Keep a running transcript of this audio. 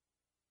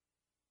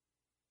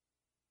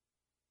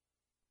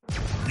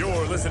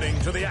You're listening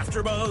to the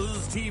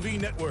AfterBuzz TV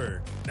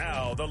network.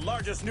 Now, the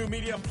largest new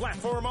media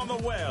platform on the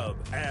web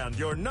and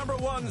your number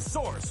one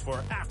source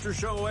for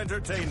after-show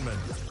entertainment.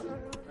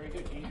 Very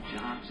good, Keith.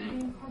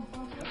 Johnson.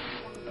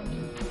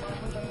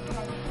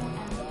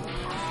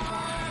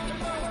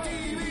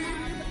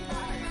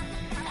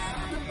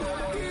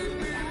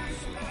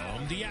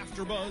 The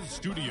AfterBuzz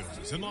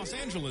Studios in Los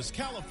Angeles,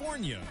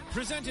 California.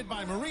 Presented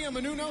by Maria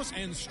Menounos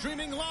and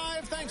streaming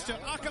live thanks to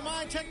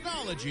Akamai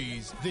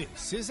Technologies.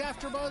 This is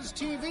AfterBuzz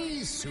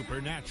TV's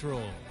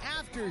Supernatural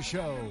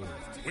AfterShow.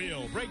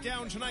 We'll break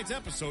down tonight's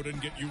episode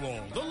and get you all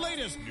the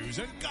latest news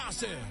and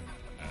gossip.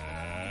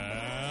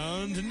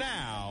 And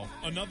now,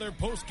 another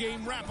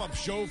post-game wrap-up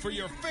show for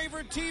your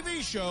favorite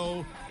TV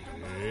show.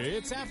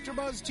 It's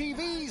AfterBuzz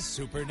TV's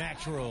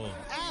Supernatural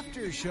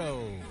AfterShow.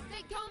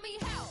 They call me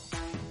help.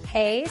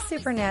 Hey,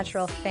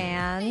 Supernatural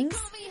fans.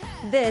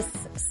 This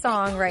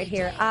song right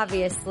here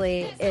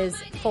obviously is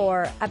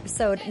for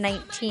episode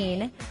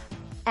 19.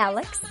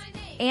 Alex,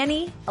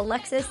 Annie,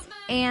 Alexis,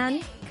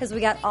 Anne, because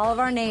we got all of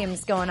our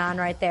names going on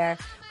right there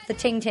with the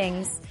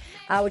ting-tings,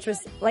 which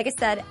was, like I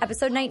said,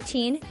 episode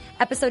 19.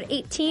 Episode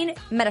 18,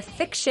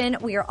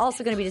 Metafiction, we are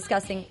also going to be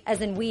discussing,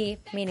 as in we,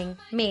 meaning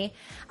me.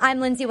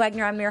 I'm Lindsay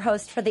Wagner. I'm your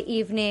host for the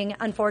evening.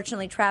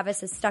 Unfortunately,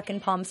 Travis is stuck in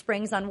Palm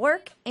Springs on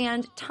work,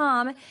 and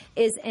Tom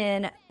is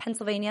in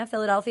Pennsylvania,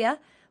 Philadelphia,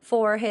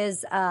 for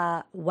his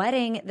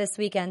wedding this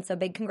weekend. So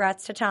big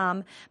congrats to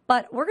Tom.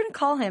 But we're going to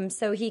call him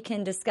so he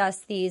can discuss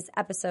these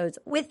episodes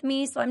with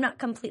me, so I'm not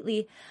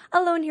completely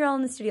alone here all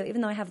in the studio,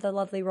 even though I have the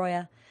lovely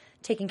Roya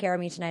taking care of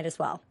me tonight as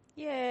well.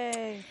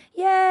 Yay.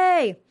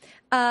 Yay.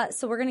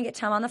 So we're going to get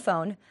Tom on the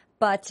phone.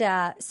 But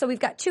so we've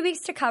got 2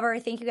 weeks to cover.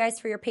 Thank you guys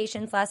for your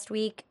patience last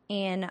week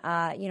in,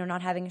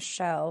 not having a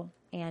show.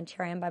 And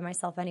here I am by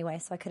myself anyway,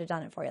 so I could have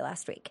done it for you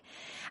last week.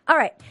 All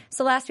right.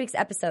 So last week's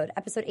episode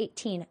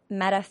 18,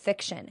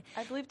 Metafiction.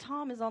 I believe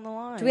Tom is on the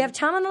line. Do we have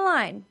Tom on the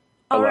line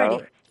Hello?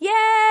 already?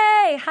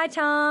 Yay. Hi,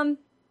 Tom.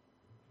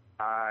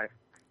 Hi.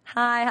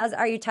 Hi.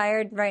 Are you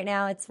tired right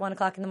now? It's 1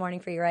 o'clock in the morning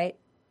for you, right?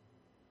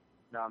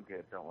 No, I'm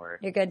good. Don't worry.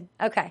 You're good?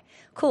 Okay,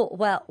 cool.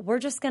 Well, we're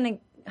just going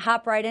to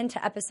hop right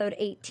into episode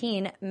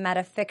 18,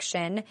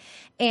 Metafiction,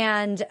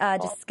 and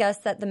discuss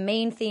that the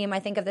main theme, I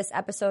think, of this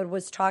episode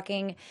was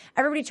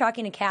everybody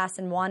talking to Cass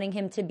and wanting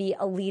him to be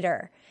a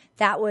leader.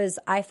 That was,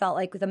 I felt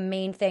like, the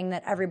main thing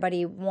that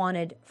everybody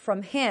wanted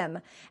from him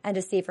and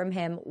to see from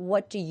him.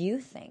 What do you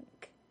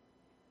think?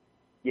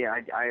 Yeah,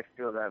 I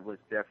feel that was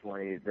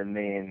definitely the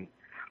main.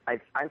 I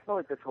felt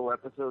like this whole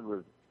episode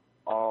was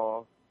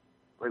all,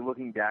 like,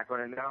 looking back on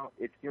it now,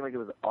 it seemed like it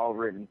was all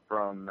written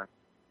from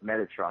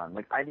Metatron.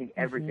 Like, I think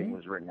everything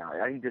was written out.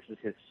 I think this was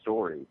his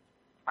story.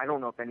 I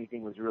don't know if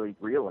anything was really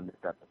real in this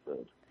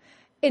episode.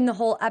 In the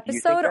whole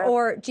episode,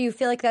 or do you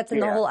feel like that's in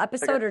the whole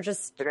episode, or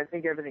just? Like, I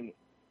think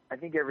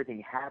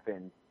everything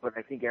happened, but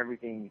I think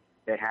everything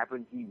that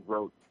happened, he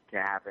wrote to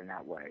happen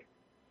that way.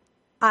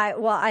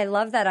 I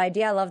love that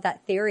idea. I love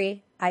that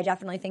theory. I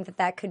definitely think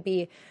that could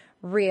be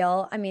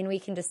real. I mean, we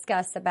can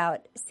discuss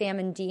about Sam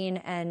and Dean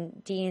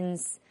and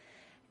Dean's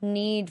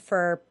need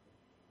for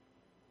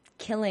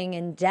killing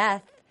and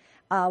death,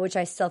 which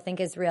I still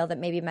think is real, that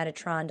maybe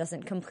Metatron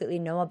doesn't completely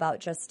know about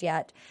just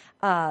yet.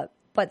 But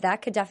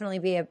that could definitely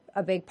be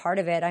a big part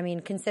of it. I mean,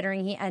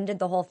 considering he ended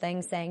the whole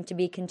thing saying to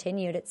be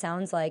continued, it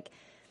sounds like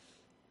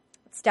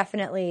it's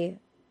definitely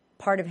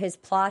part of his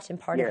plot and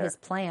part of his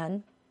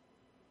plan.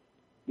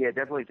 Yeah,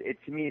 definitely.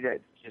 To me, that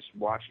just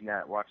watching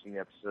the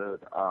episode,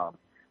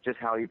 just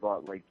how he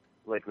brought, like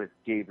with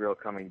Gabriel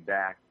coming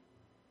back,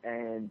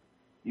 and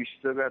you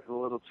still got the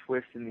little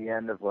twist in the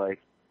end of,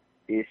 like,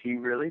 is he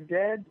really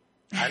dead?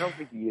 I don't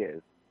think he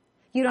is.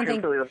 You don't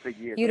think? Really don't think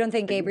he is. You don't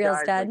think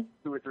Gabriel's he died, dead?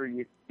 Like, 2 or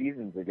 3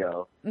 seasons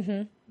ago.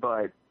 Mm-hmm.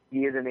 But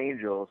he is an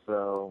angel,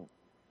 so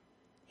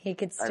he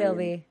could still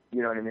be.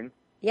 You know what I mean?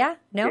 Yeah.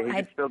 No, he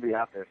could still be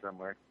out there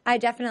somewhere. I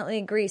definitely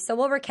agree. So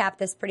we'll recap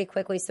this pretty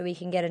quickly so we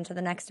can get into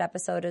the next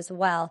episode as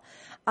well.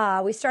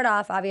 We start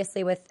off,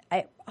 obviously, with,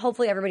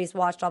 hopefully everybody's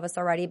watched all this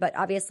already, but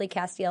obviously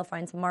Castiel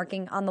finds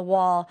marking on the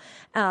wall,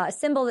 a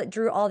symbol that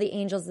drew all the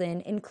angels in,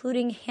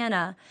 including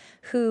Hannah,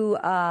 who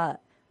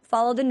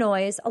followed the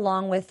noise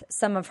along with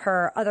some of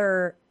her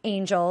other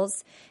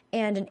angels.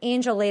 And an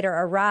angel later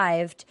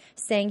arrived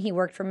saying he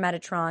worked for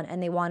Metatron,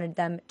 and they wanted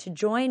them to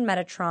join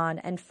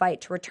Metatron and fight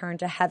to return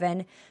to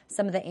heaven.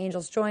 Some of the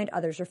angels joined,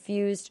 others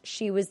refused.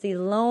 She was the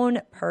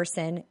lone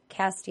person.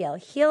 Castiel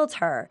healed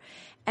her.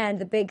 And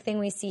the big thing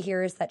we see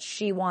here is that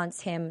she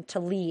wants him to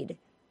lead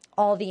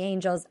all the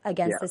angels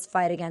against this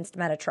fight against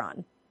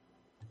Metatron.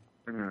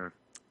 Mm-hmm.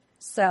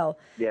 So.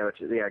 Yeah,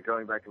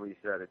 going back to what you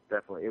said,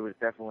 it was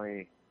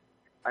definitely,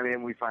 I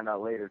mean, we find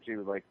out later,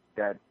 too, like,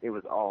 that it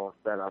was all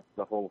set up,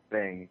 the whole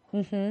thing.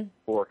 Mm-hmm.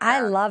 For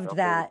I loved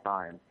that.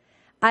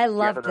 I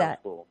loved that.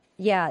 Cool.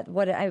 Yeah,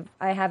 what I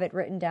have it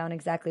written down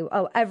exactly.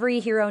 Oh, every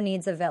hero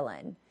needs a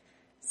villain.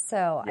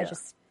 So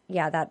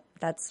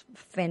that's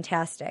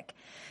fantastic.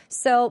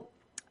 So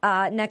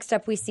Next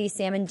up, we see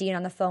Sam and Dean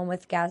on the phone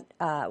with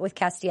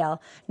Castiel,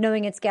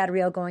 knowing it's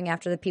Gadriel going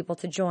after the people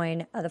to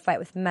join the fight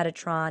with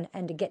Metatron,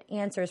 and to get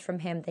answers from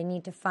him, they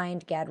need to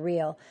find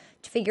Gadriel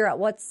to figure out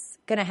what's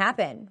going to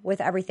happen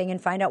with everything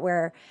and find out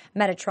where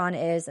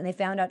Metatron is. And they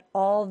found out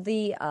all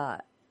the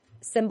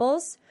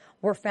symbols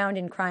were found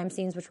in crime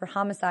scenes, which were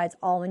homicides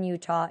all in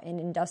Utah in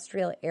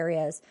industrial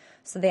areas.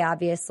 So they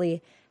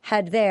obviously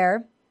head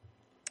there.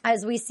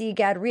 As we see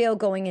Gadriel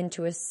going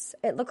into it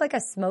looked like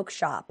a smoke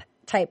shop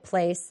type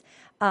place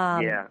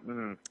that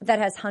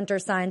has hunter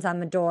signs on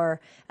the door.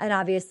 And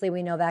obviously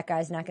we know that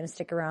guy's not going to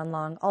stick around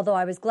long. Although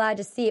I was glad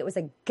to see it was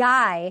a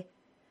guy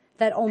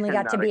that only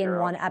got to be in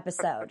one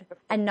episode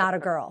and not a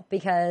girl,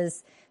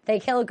 because they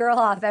kill a girl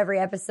off every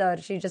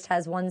episode. She just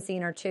has one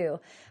scene or two.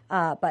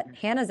 But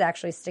Hannah's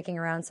actually sticking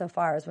around so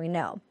far as we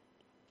know.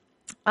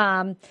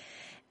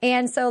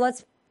 And so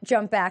let's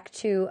jump back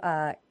to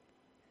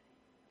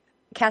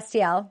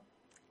Castiel.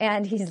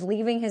 And he's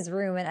leaving his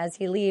room, and as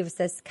he leaves,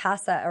 this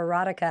Casa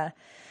Erotica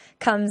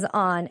comes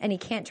on, and he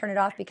can't turn it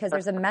off because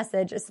there's a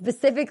message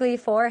specifically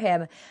for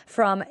him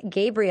from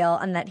Gabriel,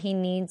 and that he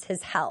needs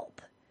his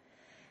help.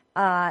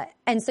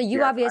 And so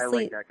you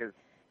obviously... I like that,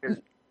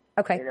 because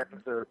okay. in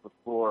episodes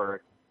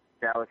before,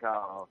 that was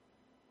how,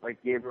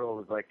 like, Gabriel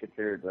was, like,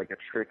 considered, like, a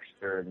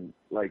trickster, and,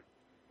 like,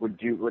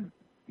 he would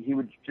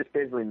just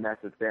basically mess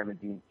with Sam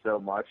and Dean so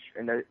much,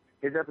 and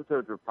his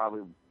episodes were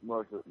probably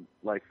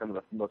like some of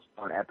the most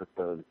fun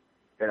episodes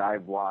that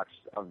I've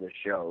watched of the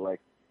show. Like,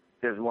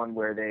 there's one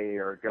where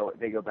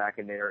they go back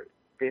and they're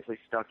basically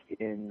stuck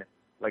in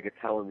like a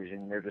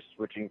television. They're just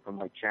switching from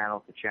like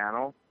channel to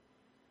channel,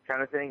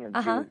 kind of thing.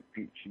 And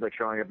she's like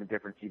showing up in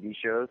different TV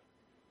shows.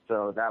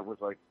 So that was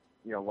like,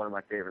 you know, one of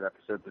my favorite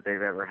episodes that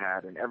they've ever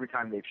had. And every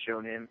time they've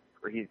shown him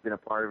or he's been a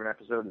part of an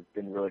episode, it's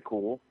been really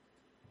cool.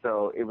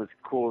 So it was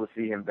cool to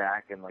see him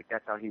back, and like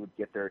that's how he would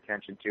get their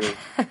attention too,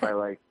 by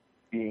like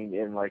being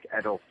in like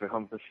adult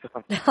films and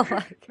stuff.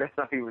 That's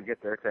how he would get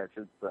their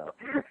attention. So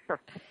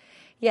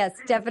yes,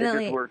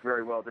 definitely. It just worked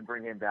very well to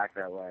bring him back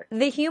that way.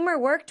 The humor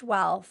worked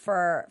well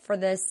for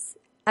this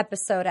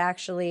episode,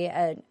 actually.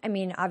 I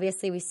mean,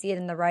 obviously we see it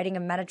in the writing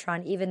of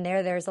Metatron. Even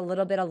there's a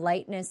little bit of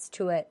lightness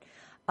to it.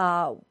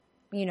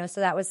 You know, so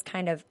that was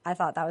I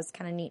thought that was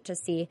kind of neat to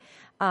see.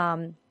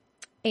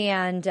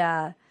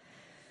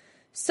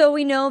 So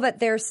we know that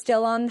they're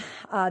still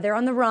they're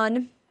on the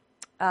run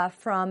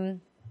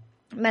from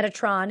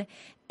Metatron,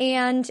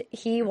 and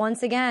he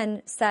once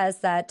again says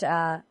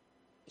that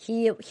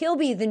he'll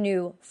be the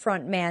new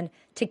front man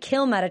to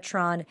kill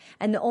Metatron,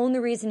 and the only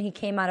reason he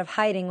came out of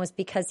hiding was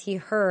because he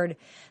heard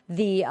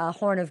the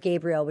Horn of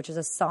Gabriel, which is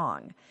a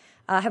song.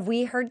 Have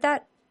we heard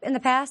that in the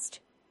past?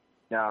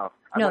 No.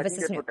 No, I this think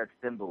is that's new. what that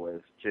symbol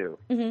is, too.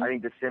 Mm-hmm. I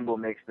think the symbol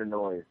makes the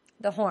noise.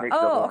 The horn. Makes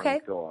the horn Okay.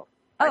 go off.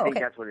 Oh, I think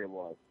okay. that's what it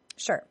was.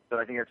 Sure. So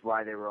I think that's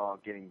why they were all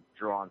getting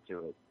drawn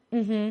to it.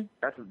 Mm-hmm.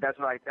 That's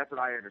what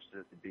I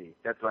understood it to be.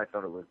 That's what I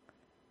thought it was.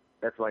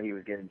 That's why he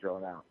was getting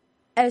drawn out.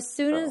 As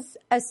soon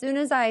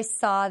as I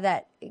saw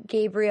that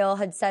Gabriel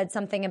had said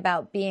something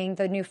about being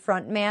the new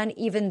front man,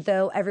 even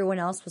though everyone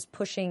else was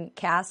pushing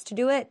Cass to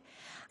do it,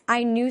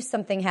 I knew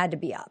something had to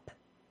be up.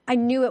 I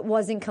knew it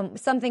wasn't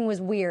something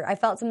was weird. I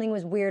felt something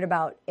was weird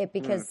about it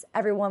because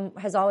everyone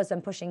has always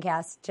been pushing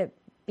Cass to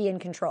be in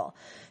control.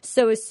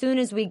 So as soon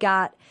as we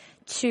got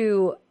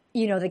to,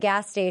 you know, the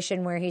gas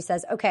station where he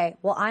says, okay,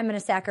 well, I'm going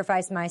to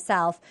sacrifice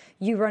myself.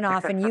 You run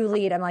off and you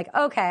lead. I'm like,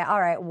 okay, all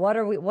right. What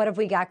have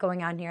we got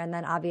going on here? And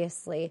then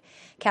obviously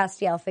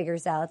Castiel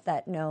figures out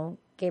that no,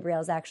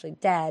 Gabriel's actually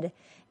dead.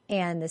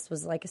 And this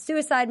was like a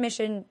suicide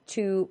mission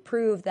to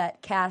prove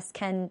that Cass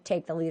can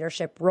take the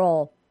leadership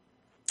role.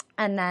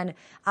 And then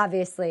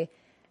obviously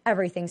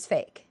everything's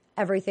fake.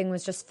 Everything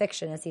was just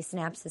fiction as he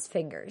snaps his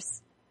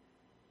fingers.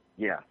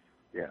 Yeah.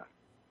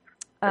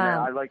 And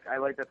I like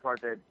that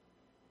part that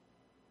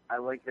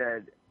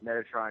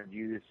Metatron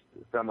used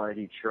someone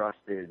he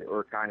trusted,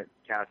 or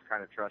Cass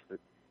kind of trusted,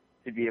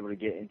 to be able to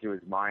get into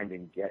his mind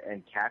and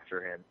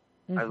capture him.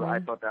 Mm-hmm. I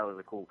thought that was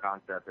a cool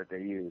concept that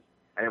they used,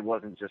 and it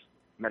wasn't just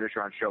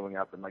Metatron showing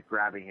up and like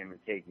grabbing him and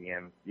taking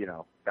him, you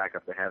know, back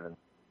up to heaven.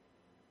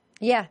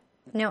 Yeah.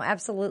 No,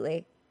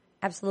 absolutely.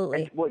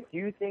 Absolutely. And what do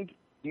you think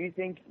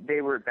they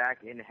were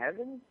back in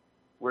heaven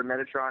where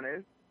Metatron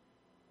is?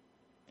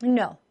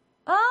 No.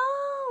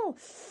 Oh.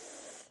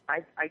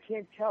 I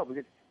can't tell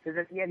because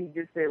at the end he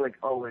did say like,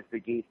 oh, it's the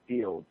gate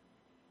sealed.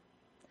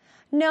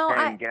 No,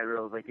 and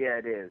Gabriel was like, yeah,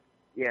 it is.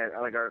 Yeah,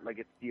 like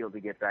it's sealed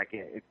to get back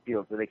in. It's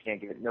sealed so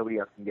nobody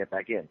else can get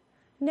back in.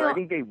 No. So I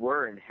think they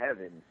were in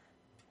heaven.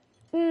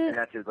 And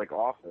that's his like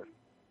office.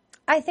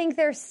 I think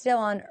they're still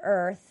on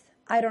Earth.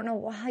 I don't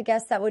know. I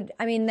guess that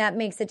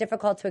makes it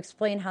difficult to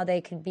explain how they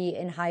could be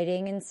in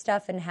hiding and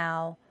stuff, and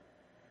how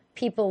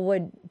people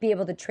would be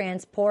able to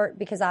transport,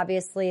 because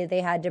obviously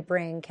they had to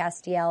bring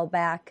Castiel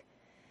back.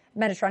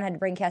 Metatron had to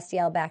bring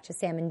Castiel back to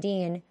Sam and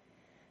Dean.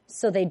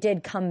 So they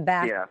did come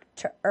back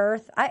to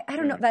Earth. I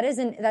don't know.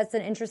 That's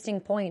an interesting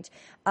point.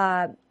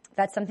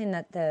 That's something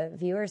that the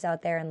viewers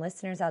out there and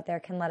listeners out there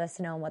can let us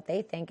know what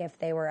they think, if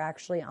they were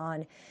actually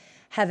in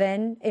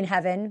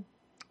heaven,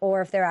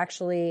 or if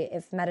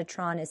if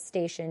Metatron is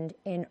stationed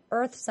in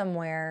Earth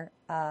somewhere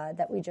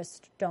that we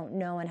just don't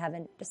know and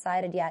haven't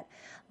decided yet.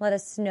 Let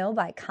us know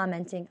by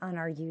commenting on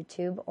our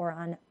YouTube or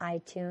on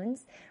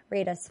iTunes.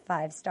 Rate us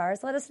 5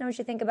 stars. Let us know what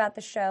you think about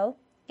the show,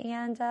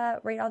 and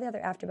rate all the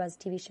other AfterBuzz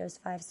TV shows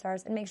 5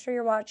 stars. And make sure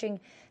you're watching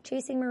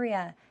Chasing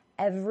Maria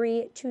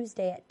every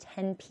Tuesday at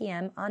 10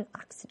 p.m. on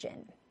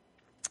Oxygen.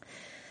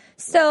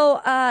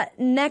 So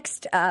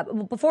next,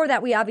 before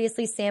that, we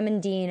obviously, Sam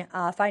and Dean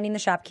finding the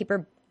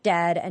shopkeeper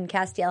dead, and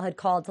Castiel had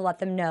called to let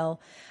them know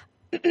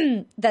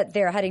that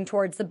they're heading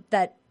towards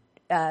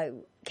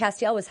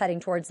Castiel was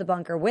heading towards the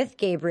bunker with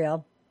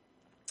Gabriel.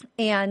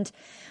 And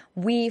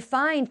we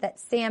find that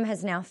Sam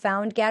has now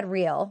found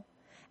Gadriel,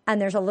 and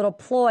there's a little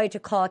ploy to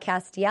call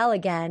Castiel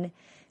again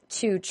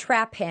to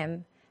trap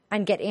him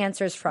and get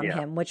answers from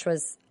him, which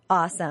was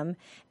awesome.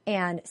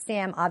 And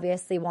Sam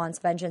obviously wants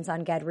vengeance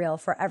on Gadriel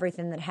for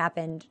everything that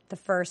happened the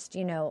first,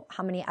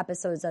 how many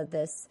episodes of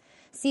this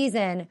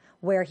season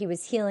where he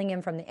was healing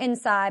him from the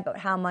inside, but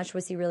how much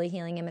was he really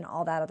healing him and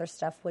all that other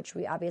stuff, which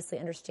we obviously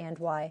understand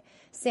why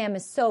Sam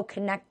is so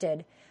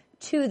connected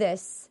to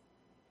this,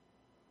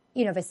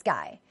 this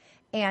guy.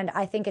 And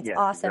I think it's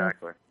awesome.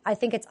 Exactly. I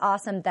think it's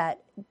awesome that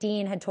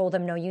Dean had told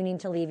him, no, you need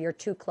to leave. You're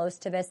too close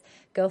to this.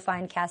 Go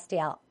find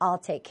Castiel. I'll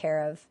take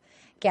care of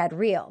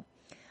Gadriel.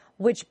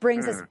 Which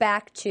brings us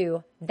back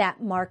to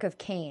that mark of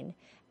Cain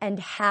and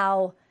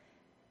how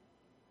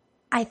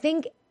I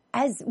think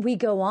as we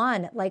go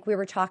on, like we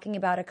were talking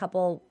about a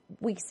couple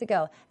weeks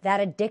ago, that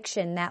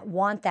addiction, that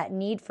want, that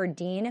need for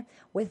Dean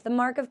with the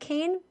mark of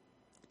Cain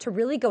to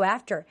really go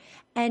after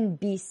and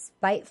be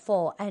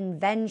spiteful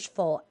and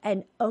vengeful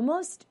and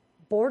almost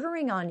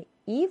bordering on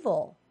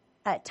evil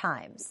at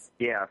times.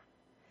 Yeah.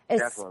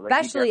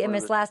 Especially in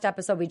this last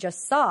episode we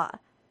just saw.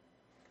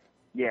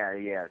 Yeah.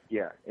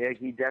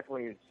 He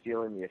definitely is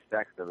feeling the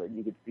effects of it.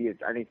 You could see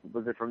it. I think,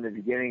 was it from the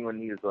beginning when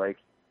he was, like,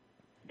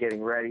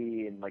 getting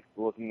ready and, like,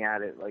 looking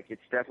at it? Like,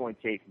 it's definitely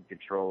taking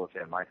control of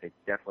him, I think,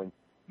 definitely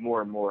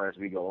more and more as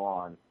we go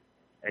on.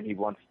 And he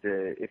wants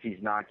to, if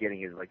he's not getting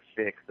his, like,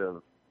 fix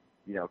of,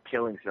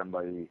 killing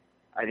somebody,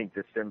 I think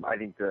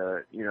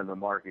the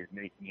mark is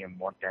making him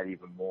want that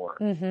even more.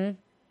 Mm-hmm.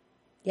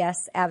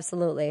 Yes,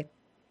 absolutely.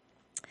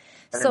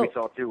 And then we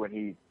saw, too, when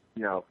he,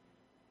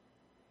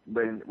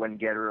 when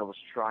Gadriel was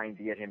trying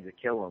to get him to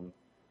kill him,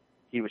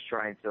 he was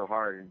trying so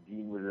hard, and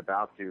Dean was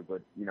about to,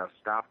 but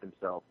stopped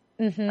himself.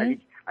 Mm-hmm.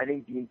 I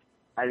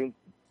think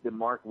the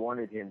Mark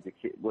wanted him to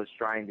was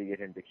trying to get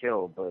him to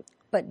kill,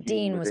 but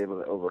Dean was able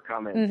to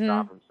overcome it and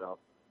stop himself,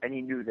 and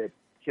he knew that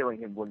killing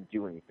him wouldn't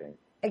do anything.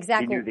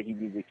 Exactly. He knew that he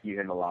needed to keep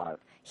him alive.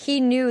 He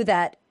knew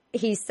that.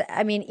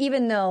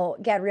 Even though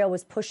Gadriel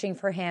was pushing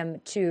for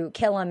him to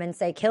kill him and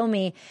say, kill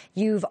me,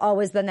 you've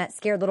always been that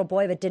scared little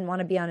boy that didn't want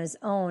to be on his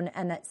own,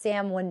 and that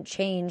Sam wouldn't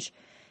change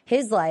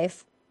his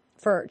life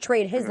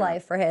trade his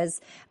life for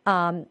his,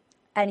 and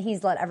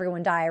he's let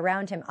everyone die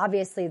around him.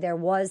 Obviously, there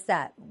was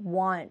that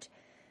want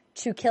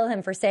to kill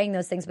him for saying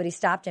those things, but he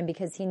stopped him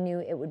because he knew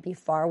it would be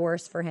far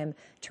worse for him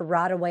to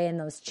rot away in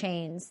those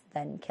chains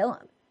than kill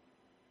him.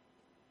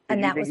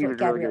 And that was what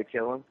Gadriel. Really going to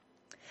kill him?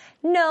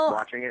 No.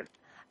 Watching it?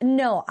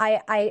 No,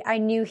 I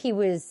knew he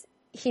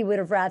would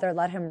have rather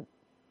let him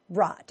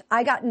rot.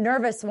 I got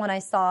nervous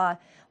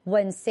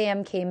when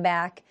Sam came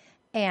back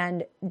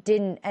and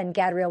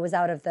Gadriel was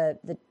out of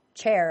the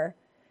chair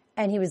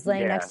and he was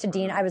laying next to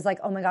Dean. I was like,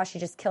 oh my gosh, he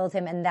just killed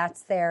him, and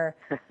that's their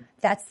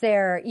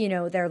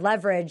their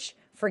leverage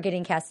for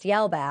getting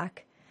Castiel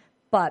back.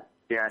 But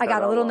I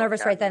got a little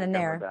nervous right then and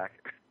there.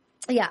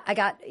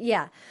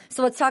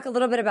 So let's talk a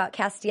little bit about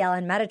Castiel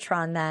and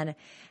Metatron then,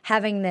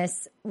 having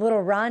this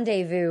little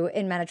rendezvous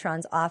in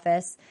Metatron's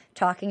office,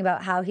 talking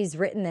about how he's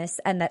written this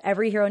and that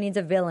every hero needs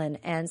a villain,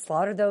 and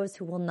slaughter those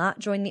who will not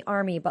join the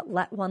army but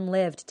let one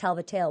live to tell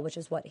the tale, which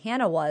is what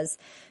Hannah was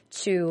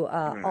to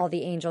all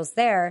the angels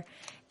there.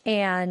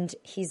 And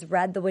he's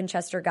read the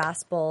Winchester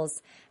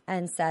Gospels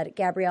and said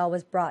Gabrielle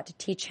was brought to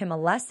teach him a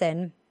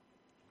lesson.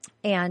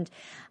 And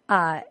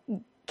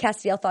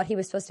Castiel thought he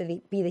was supposed to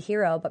be the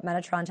hero, but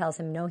Metatron tells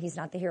him, no, he's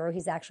not the hero.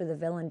 He's actually the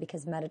villain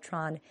because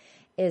Metatron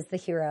is the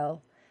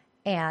hero.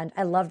 And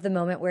I loved the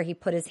moment where he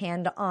put his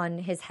hand on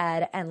his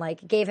head and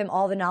gave him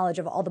all the knowledge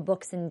of all the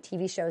books and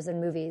TV shows and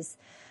movies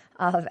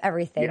of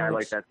everything. Yeah, I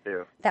like that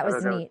too. That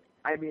was neat.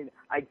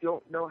 I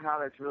don't know how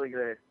that's really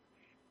going to,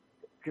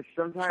 because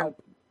sometimes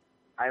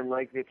I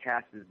like that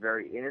Cass is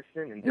very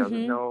innocent and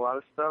doesn't know a lot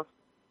of stuff.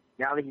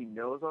 Now that he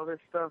knows all this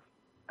stuff,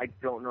 I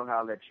don't know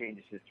how that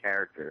changes his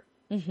character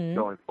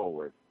going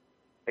forward.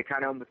 It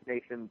kind of almost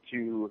makes him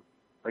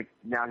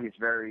now he's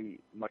very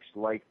much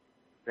like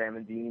Sam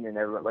and Dean, and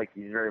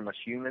he's very much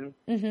human.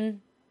 Because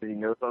he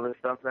knows all this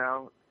stuff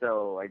now.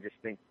 So I just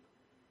think,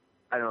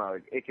 I don't know,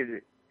 it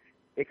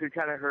could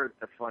kind of hurt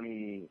the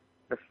funny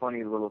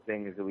little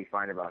things that we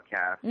find about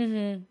Cass.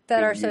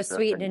 That are so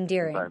sweet and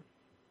endearing. Sometimes.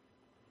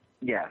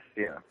 Yes,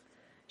 yeah.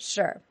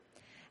 Sure.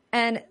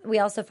 And we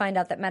also find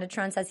out that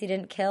Metatron says he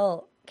didn't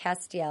kill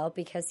Castiel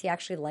because he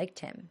actually liked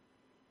him.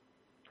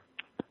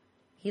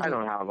 I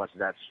don't know how much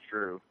that's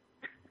true.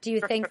 Do you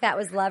think that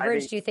was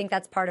leverage? think, Do you think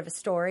that's part of a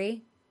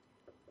story?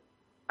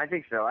 I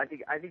think so. I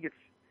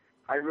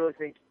really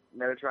think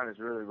Metatron is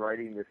really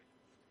writing this,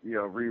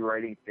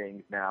 rewriting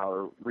things now,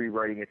 or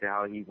rewriting it to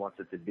how he wants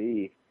it to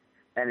be.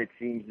 And it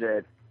seems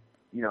that,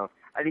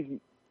 I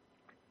think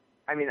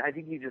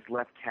he just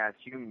left Cass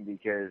human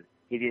because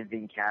he didn't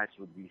think Cass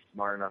would be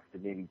smart enough to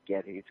maybe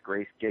get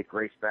Grace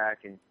back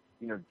and,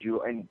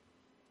 and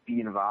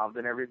be involved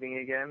in everything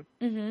again.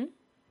 Mm-hmm.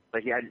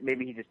 Like,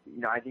 maybe he just,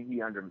 I think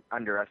he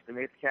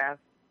underestimates Cass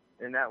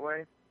in that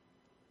way.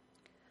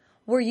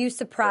 Were you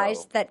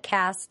surprised that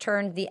Cass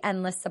turned the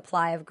endless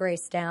supply of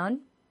Grace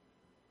down?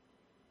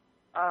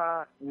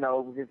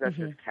 No, because that's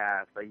just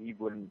Cass. Like, he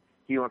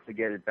wants to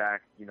get it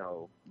back,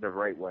 the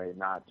right way,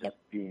 not just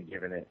being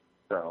given it.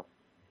 So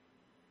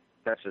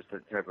that's just the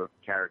type of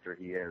character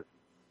he is.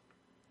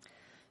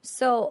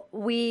 So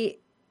we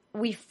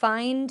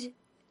find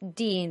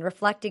Dean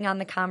reflecting on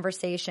the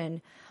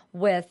conversation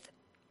with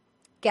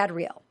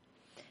Gadriel.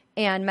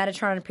 And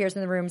Metatron appears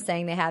in the room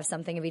saying they have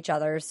something of each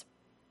other's.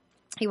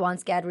 He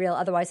wants Gadriel,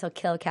 otherwise he'll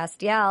kill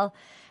Castiel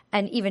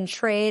and even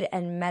trade,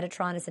 and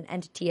Metatron is an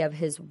entity of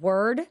his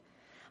word.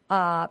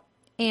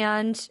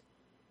 And,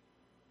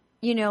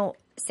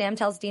 Sam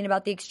tells Dean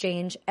about the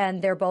exchange,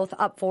 and they're both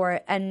up for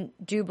it and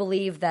do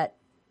believe that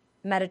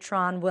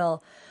Metatron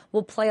will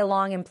play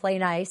along and play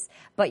nice.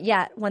 But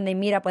yet, when they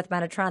meet up with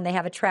Metatron, they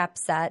have a trap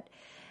set.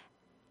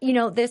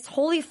 This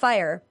holy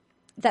fire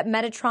that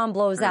Metatron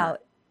blows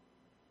out,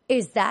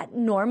 is that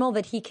normal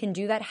that he can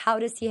do that? How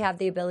does he have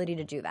the ability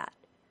to do that?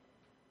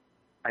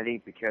 I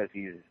think because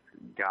he's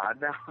God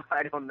now.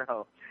 I don't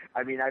know.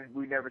 I mean,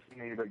 we've never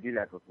seen anybody do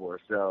that before,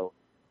 so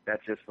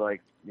that's just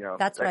like,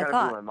 That's what I kind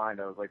thought. of blew my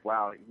mind. I was like,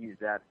 wow, he's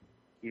that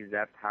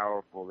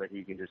powerful that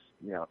he can just,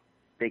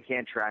 they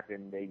can't trap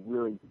him. They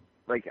really,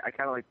 like, I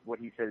kind of like what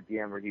he said at the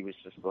end, where he was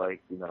just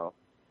like, you guys,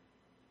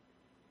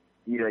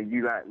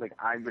 like,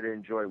 I'm going to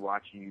enjoy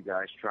watching you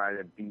guys try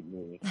to beat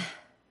me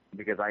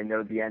because I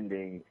know the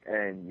ending,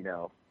 and,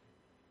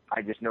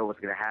 I just know what's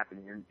going to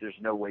happen. There's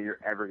no way you're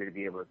ever going to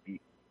be able to beat me.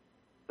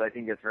 So I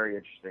think that's very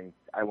interesting.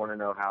 I want to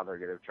know how they're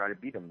going to try to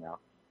beat him now.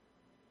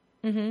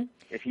 Mm-hmm.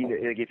 If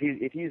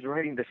he's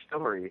writing the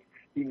story,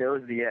 he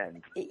knows the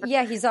end.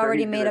 Yeah, he's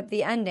already made up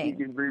the ending. He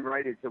can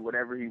rewrite it to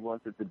whatever he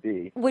wants it to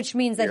be. Which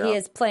means that he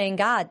is playing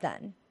God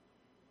then.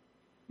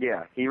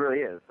 Yeah, he really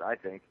is, I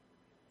think.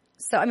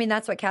 So, I mean,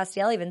 that's what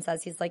Castiel even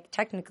says. He's like,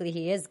 technically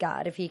he is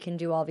God if he can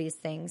do all these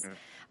things.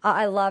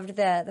 I loved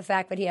the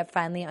fact that he had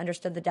finally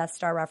understood the Death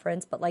Star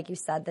reference. But like you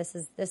said,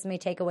 this may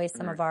take away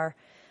some of our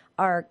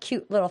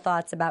cute little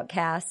thoughts about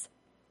Cass.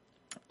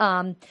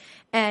 And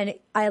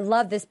I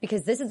love this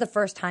because this is the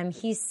first time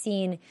he's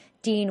seen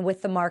Dean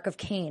with the mark of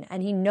Cain,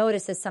 and he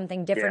notices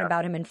something different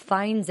about him and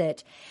finds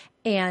it.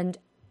 And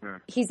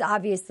he's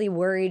obviously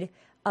worried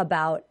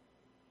about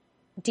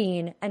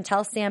Dean and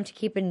tells Sam to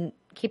keep an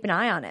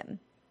eye on him.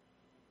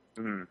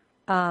 Because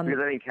I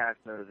think Cass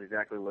knows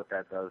exactly what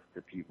that does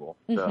to people.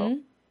 So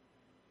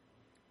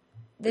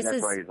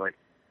that's why he's like,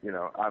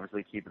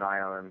 obviously keep an eye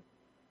on him.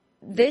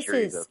 This sure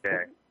is he's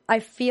okay. I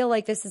feel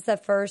like this is the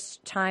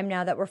first time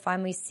now that we're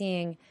finally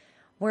seeing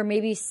where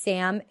maybe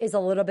Sam is a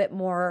little bit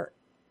more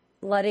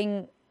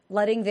letting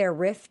their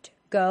rift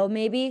go,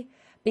 maybe,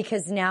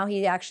 because now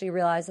he actually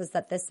realizes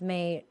that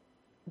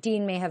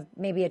Dean may have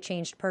maybe a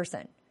changed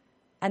person,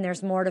 and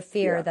there's more to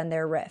fear than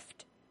their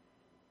rift.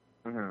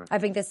 I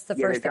think this is the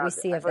first that we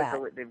see of that.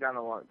 They got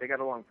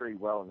along pretty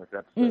well in this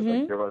episode.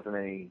 Like, there wasn't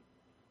any.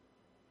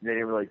 They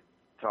didn't really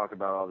talk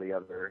about all the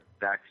other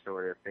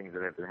backstory of things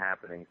that have been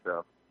happening.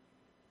 So.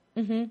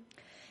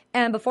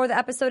 And before the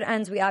episode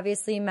ends, we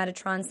obviously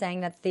Metatron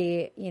saying that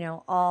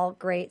all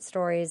great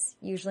stories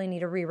usually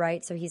need a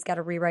rewrite, so he's got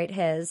to rewrite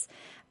his.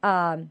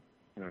 And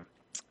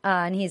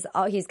he's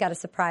got a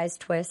surprise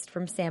twist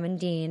from Sam and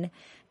Dean,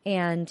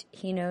 and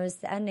he knows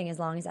the ending as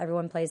long as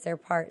everyone plays their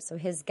part. So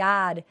his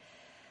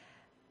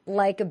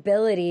God-like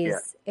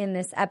abilities in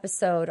this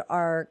episode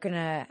are going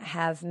to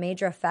have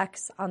major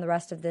effects on the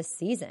rest of this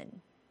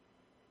season.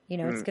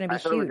 It's going to be huge. I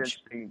thought it was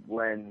interesting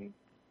when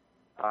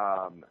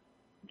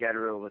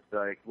Gadriel was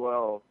like,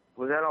 well,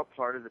 was that all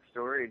part of the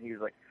story? And he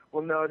was like,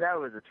 well, no, that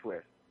was a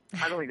twist.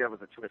 I don't think that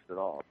was a twist at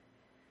all.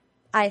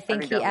 I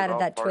think he added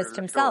that twist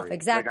himself. Story.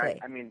 Exactly.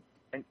 Like,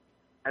 and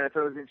I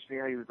thought it was interesting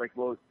how he was like,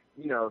 well,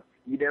 you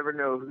never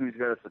know who's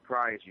going to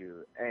surprise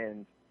you.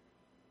 And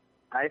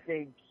I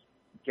think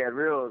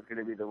Gadriel is going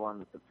to be the one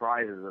that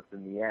surprises us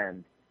in the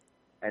end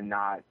and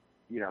not,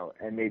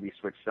 and maybe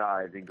switch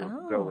sides and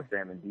go with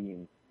Sam and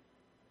Dean.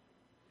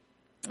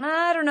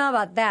 I don't know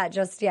about that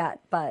just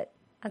yet, but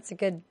that's a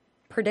good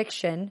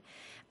prediction.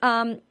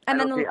 I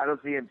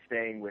don't see him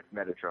staying with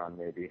Metatron,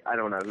 maybe. I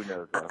don't know. Who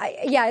knows, though?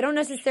 I don't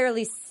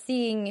necessarily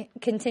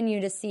continue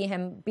to see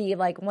him be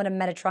like one of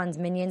Metatron's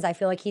minions. I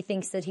feel like he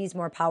thinks that he's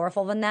more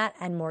powerful than that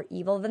and more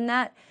evil than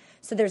that.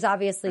 So there's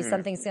obviously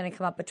something's going to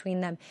come up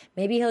between them.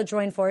 Maybe he'll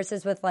join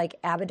forces with like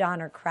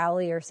Abaddon or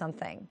Crowley or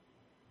something.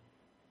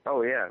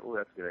 Oh, yeah. Well,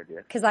 that's a good idea.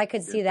 Because I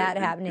could see that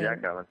happening. See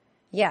that coming.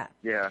 Yeah.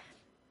 Yeah.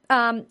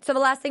 So the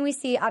last thing we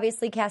see,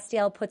 obviously,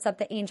 Castiel puts up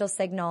the angel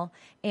signal,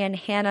 and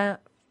Hannah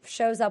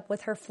shows up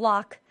with her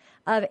flock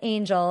of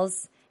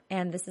angels,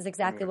 and this is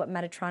exactly what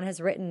Metatron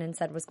has written and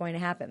said was going to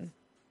happen.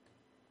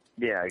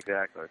 Yeah,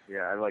 exactly.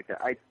 Yeah, I like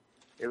that.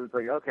 It was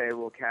like, okay,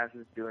 well, Cass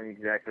is doing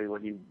exactly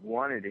what he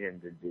wanted him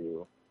to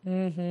do.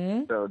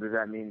 Mm-hmm. So does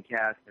that mean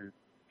Cass is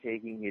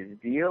taking his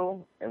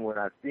deal, and we're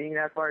not seeing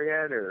that far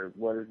yet, or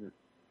what is it?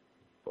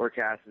 Or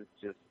Cass is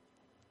just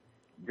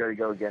going to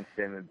go against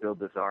him and build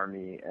this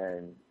army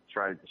and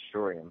try to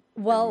destroy him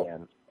in the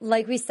end?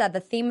 Like we said, the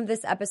theme of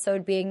this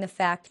episode being the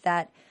fact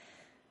that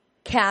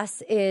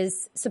Cass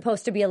is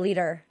supposed to be a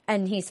leader,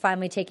 and he's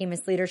finally taking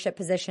this leadership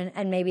position,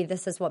 and maybe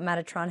this is what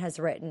Metatron has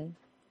written.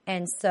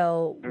 And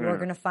so we're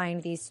going to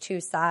find these two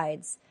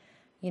sides,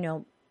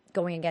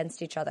 going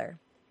against each other.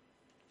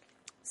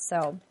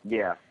 So.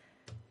 Yeah.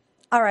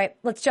 All right,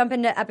 let's jump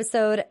into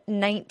episode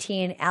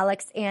 19,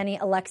 Alex, Annie,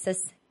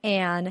 Alexis,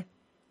 Anne.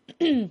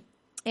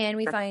 And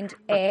we find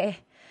a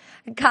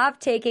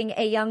cop taking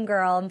a young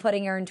girl and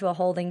putting her into a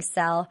holding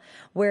cell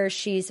where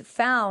she's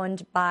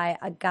found by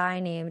a guy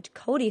named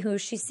Cody, who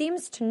she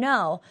seems to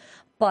know,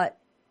 but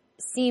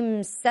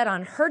seems set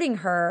on hurting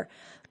her,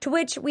 to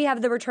which we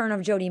have the return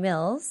of Jody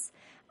Mills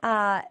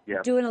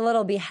doing a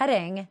little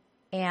beheading.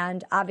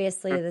 And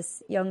obviously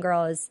this young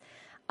girl is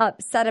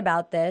upset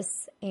about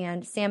this.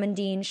 And Sam and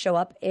Dean show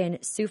up in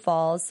Sioux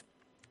Falls,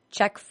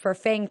 check for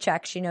Fang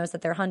check. She knows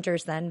that they're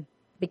hunters then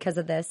because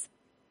of this.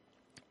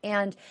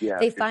 And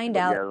they find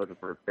out. Yeah, looking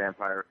for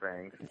vampire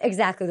fangs.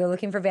 Exactly. They're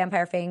looking for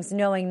vampire fangs,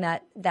 knowing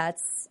that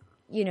that's,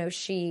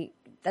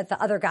 that the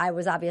other guy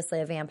was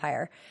obviously a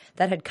vampire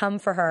that had come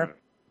for her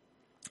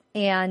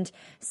and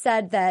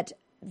said that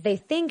they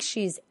think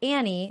she's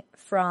Annie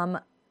from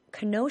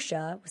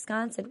Kenosha,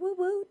 Wisconsin, woo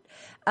woo,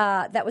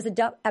 that was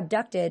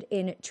abducted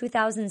in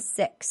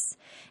 2006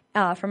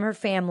 from her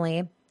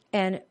family.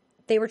 And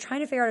they were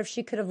trying to figure out if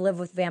she could have lived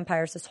with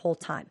vampires this whole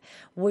time.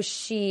 Was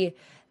she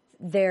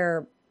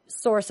their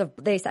source of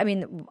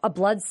a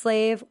blood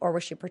slave, or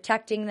was she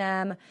protecting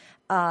them?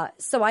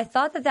 So I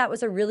thought that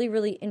was a really,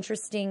 really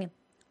interesting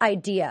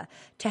idea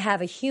to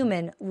have a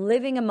human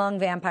living among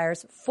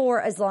vampires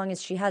for as long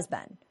as she has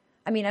been.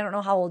 I mean, I don't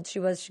know how old she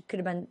was. She could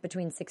have been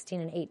between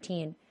 16 and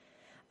 18.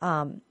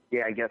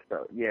 Yeah, I guess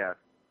so. Yeah.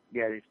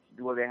 Yeah.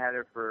 Well, they had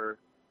her for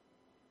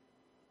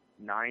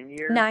 9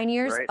 years. 9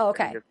 years? Right? Oh,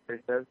 okay.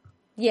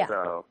 Yeah.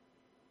 So,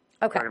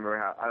 okay. I don't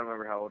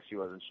remember how old she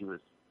was when she was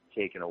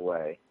taken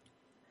away.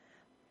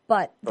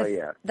 But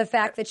the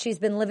fact that she's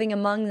been living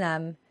among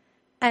them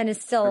and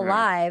is still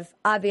alive,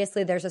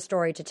 obviously there's a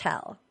story to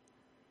tell.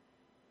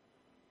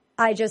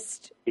 My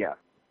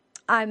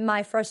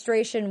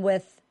frustration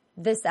with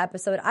this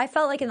episode, I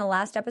felt like in the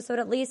last episode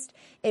at least,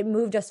 it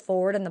moved us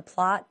forward in the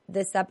plot.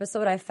 This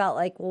episode, I felt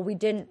like, we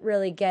didn't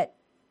really get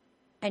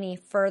any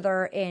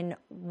further in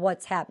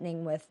what's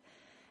happening with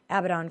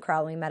Abaddon,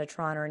 Crowley,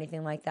 Metatron, or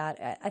anything like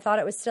that. I thought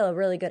it was still a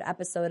really good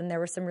episode, and there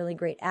were some really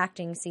great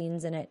acting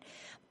scenes in it.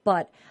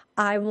 But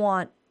I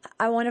want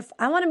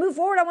to move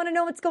forward. I want to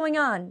know what's going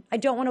on. I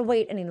don't want to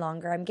wait any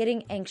longer. I'm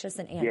getting anxious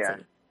and antsy. Yeah.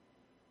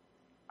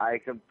 I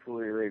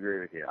completely agree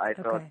with you. I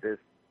thought this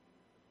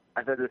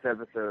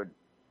episode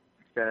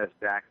set us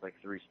back like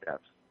 3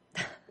 steps.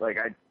 Like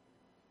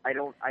I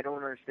don't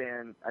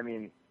understand. I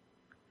mean,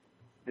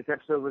 this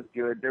episode was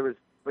good.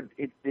 But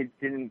it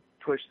didn't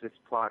push this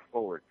plot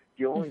forward.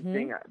 The only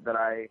thing that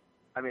I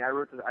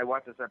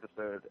watched this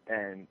episode,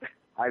 and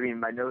I mean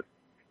my notes.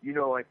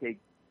 I take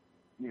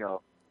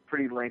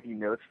pretty lengthy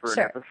notes for an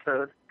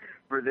episode.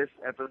 For this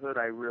episode,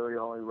 I really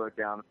only wrote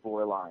down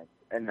 4 lines,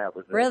 and that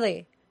was it.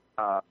 Really?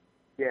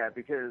 Yeah,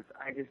 because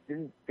I just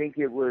didn't think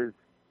it was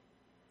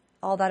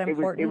all that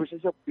important.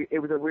 It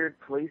was a weird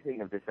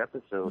placing of this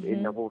episode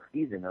in the whole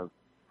season.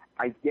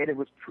 I get it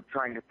was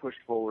trying to push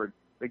forward.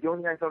 Like, the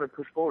only thing I thought it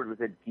pushed forward was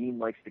that Dean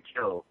likes to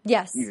kill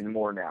even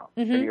more now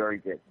than he already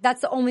did.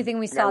 That's the only thing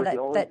we saw. That was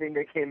the only thing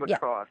that came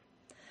across.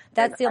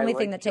 That's the only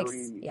thing that takes.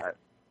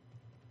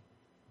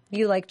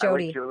 You like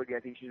Jodie? I like Jodie.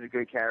 I think she's a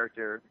good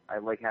character. I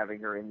like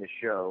having her in the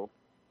show.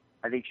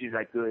 I think she's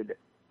a good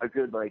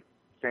like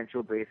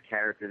central base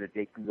character that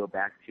they can go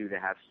back to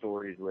have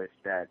stories with.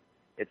 That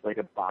it's like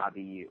a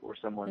Bobby or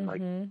someone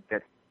like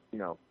that's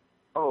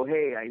oh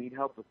hey, I need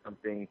help with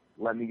something.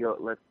 Let me go.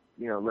 Let's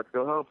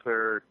go help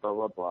her. Blah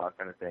blah blah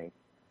kind of thing.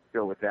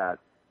 Go with that.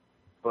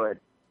 But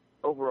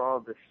overall,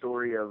 the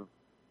story of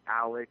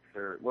Alex,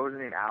 or what was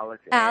her name?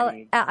 Alex.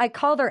 Annie, I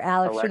called her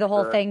Alex Alexa, through the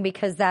whole thing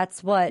because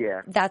that's what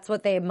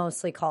they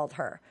mostly called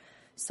her.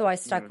 So I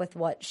stuck with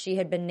what she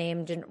had been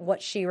named and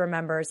what she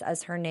remembers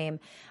as her name.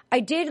 I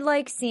did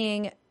like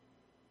seeing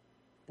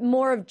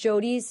more of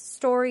Jodie's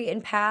story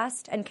and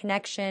past and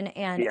connection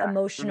and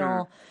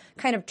emotional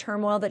kind of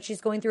turmoil that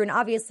she's going through. And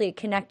obviously it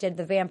connected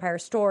the vampire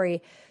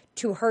story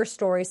to her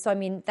story. So, I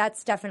mean,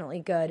 that's definitely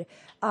good.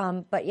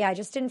 But yeah, I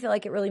just didn't feel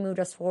like it really moved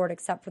us forward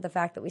except for the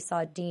fact that we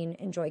saw Dean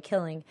enjoy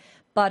killing.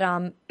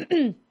 But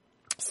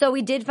so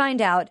we did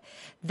find out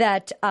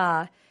that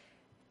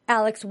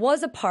Alex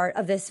was a part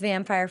of this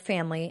vampire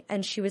family,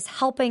 and she was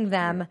helping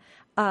them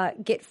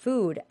get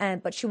food,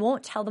 but she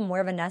won't tell them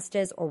where Vanessa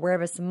is or where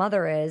his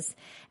mother is.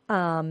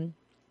 Moving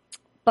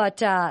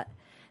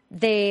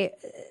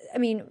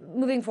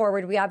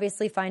forward, we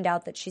obviously find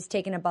out that she's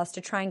taken a bus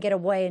to try and get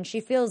away, and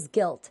she feels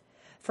guilt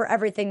for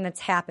everything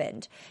that's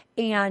happened.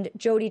 And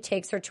Jody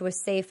takes her to a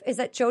safe. Is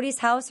that Jody's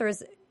house or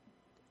is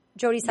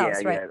Jody's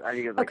house, right? Yeah, I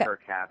think it was her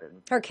cabin.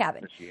 Her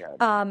cabin. That she had.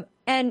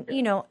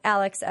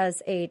 Alex,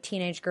 as a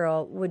teenage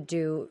girl, would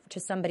do to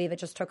somebody that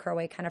just took her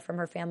away kind of from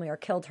her family or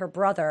killed her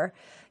brother,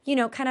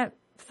 kind of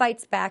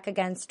fights back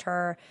against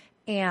her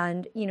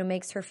and,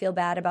 makes her feel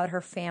bad about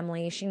her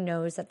family. She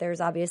knows that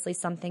there's obviously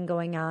something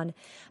going on.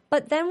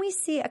 But then we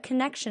see a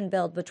connection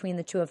build between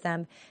the two of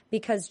them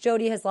because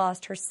Jody has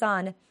lost her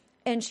son,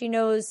 and she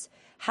knows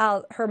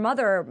how her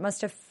mother must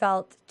have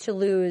felt to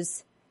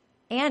lose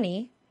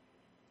Annie.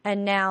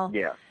 And now,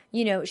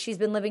 she's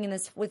been living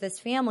with this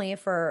family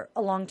for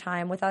a long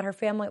time without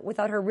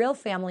her real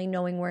family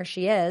knowing where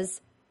she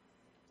is.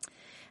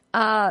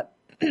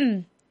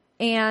 And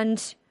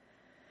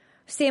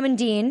Sam and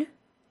Dean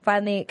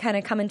finally kind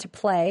of come into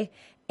play,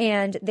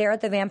 and they're at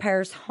the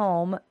vampire's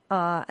home,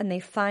 and they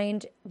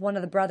find one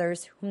of the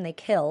brothers whom they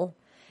kill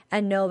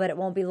and know that it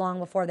won't be long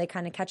before they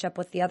kind of catch up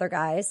with the other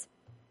guys.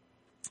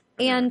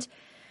 And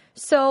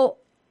so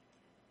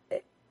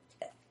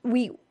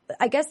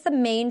I guess the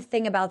main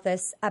thing about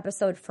this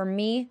episode for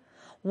me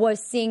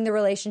was seeing the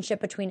relationship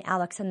between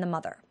Alex and the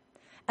mother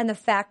and the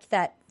fact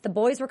that the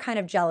boys were kind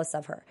of jealous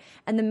of her.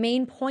 And the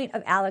main point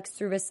of Alex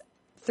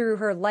through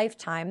her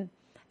lifetime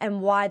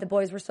and why the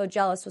boys were so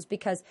jealous was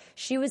because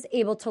she was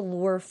able to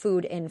lure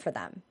food in for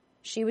them.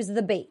 She was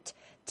the bait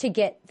to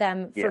get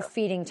them for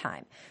feeding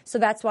time. So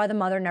that's why the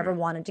mother never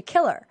wanted to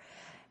kill her.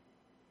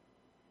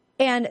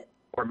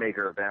 Or make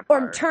her a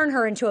vampire. Or turn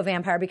her into a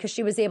vampire because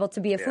she was able to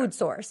be a food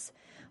source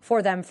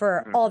for them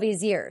for all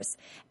these years.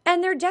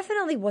 And there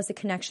definitely was a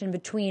connection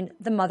between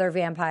the mother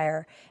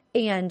vampire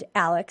and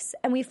Alex.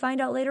 And we find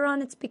out later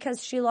on it's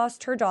because she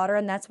lost her daughter,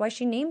 and that's why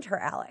she named her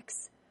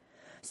Alex.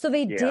 So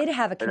they did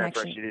have a connection. And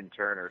that's why she didn't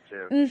turn her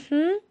too.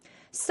 Mm-hmm.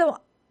 So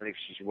I think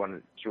she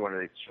wanted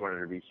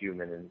her to be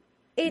human,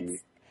 and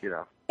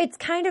it's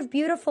kind of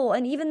beautiful.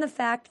 And even the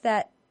fact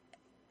that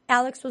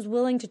Alex was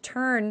willing to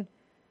turn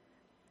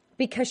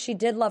because she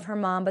did love her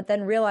mom, but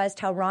then realized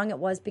how wrong it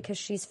was because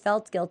she's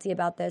felt guilty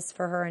about this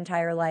for her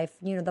entire life.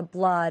 The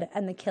blood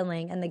and the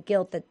killing and the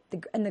guilt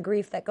and the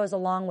grief that goes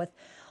along with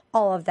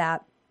all of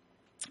that.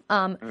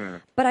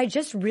 But I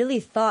just really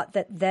thought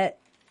that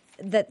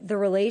the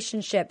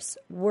relationships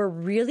were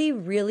really,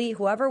 really,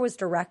 whoever was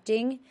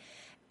directing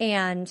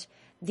and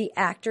the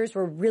actors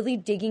were really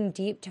digging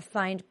deep to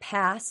find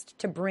past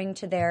to bring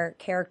to their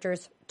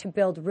characters to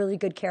build really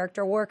good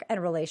character work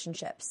and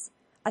relationships.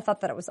 I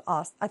thought that was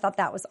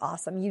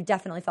awesome. You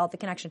definitely felt the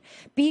connection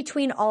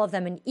between all of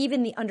them, and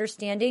even the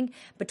understanding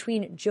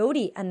between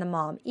Jody and the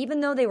mom,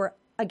 even though they were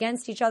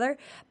against each other,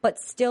 but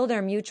still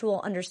their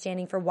mutual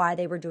understanding for why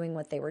they were doing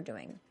what they were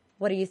doing.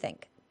 What do you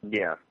think?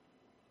 Yeah,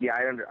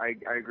 I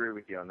agree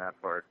with you on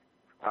that part.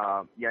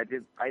 I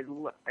did. As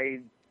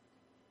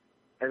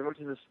much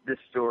as this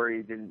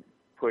story didn't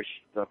push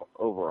the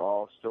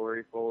overall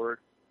story forward,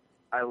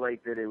 I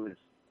like that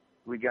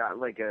we got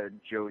like a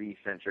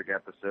Jody-centric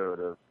episode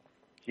of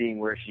seeing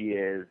where she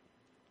is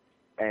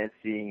and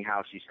seeing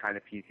how she's kind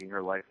of piecing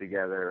her life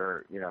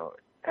together,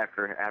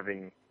 after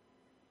having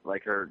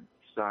like her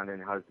son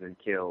and husband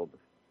killed,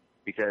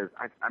 because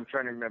I'm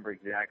trying to remember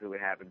exactly what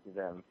happened to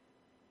them.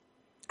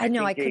 I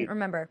couldn't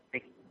remember.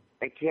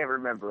 I can't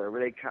remember.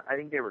 I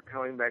think they were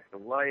coming back to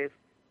life,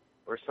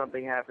 or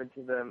something happened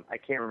to them. I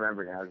can't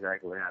remember now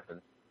exactly what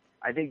happened.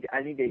 I think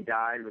they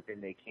died, but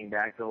then they came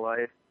back to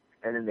life,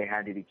 and then they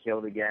had to be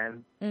killed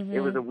again. Mm-hmm. It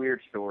was a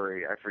weird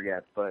story. I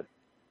forget, but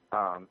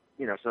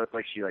so it's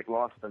like she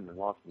lost them and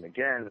lost them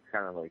again. It's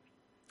kind of like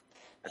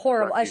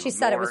horrible. As she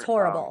said, it was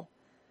horrible.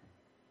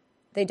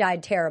 They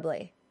died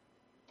terribly.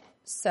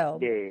 So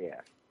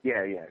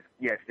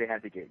yes, they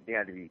had to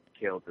be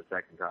killed the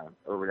second time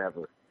or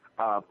whatever.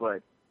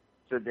 But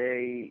so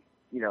it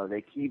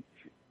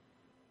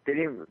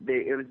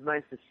was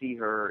nice to see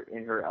her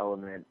in her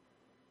element.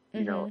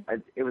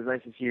 It was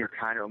nice to see her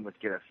kind of almost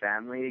get a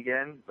family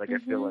again. I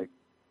feel like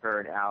her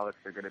and Alex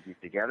are going to be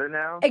together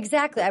now.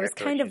 Exactly. I was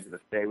kind of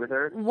stay with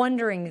her.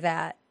 wondering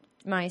that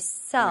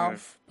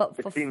myself. But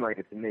it seemed like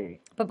it to me.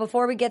 But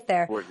before we get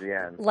there, towards the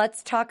end,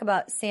 let's talk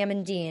about Sam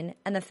and Dean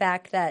and the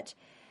fact that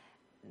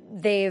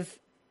they've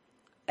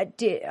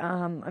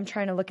I'm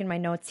trying to look in my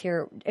notes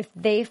here. If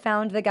they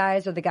found the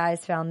guys or the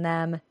guys found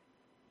them.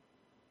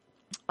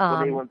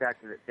 They went back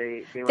to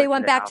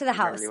the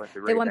house.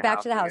 They went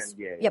back to the house.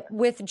 Yep,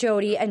 with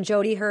Jody, and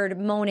Jody heard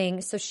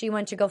moaning, so she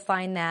went to go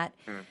find that.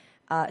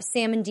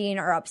 Sam and Dean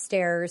are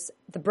upstairs.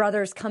 The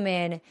brothers come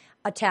in,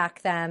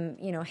 attack them,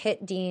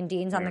 hit Dean.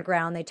 Dean's on the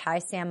ground. They tie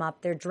Sam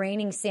up. They're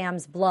draining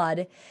Sam's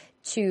blood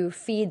to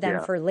feed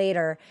them for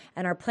later,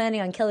 and are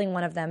planning on killing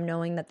one of them,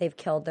 knowing that they've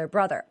killed their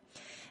brother.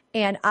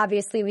 And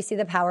obviously, we see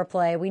the power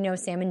play. We know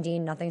Sam and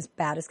Dean, nothing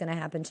bad is going to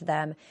happen to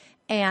them.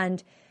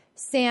 And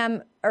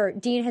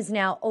Dean has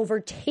now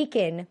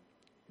overtaken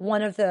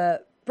one of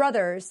the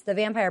brothers, the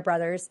vampire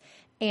brothers,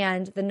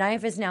 and the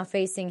knife is now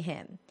facing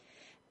him,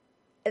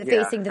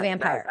 facing the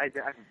vampire.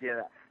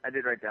 I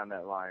did write down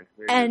that line.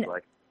 And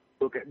like,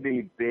 look at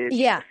me, bitch.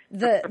 Yeah,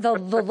 the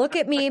look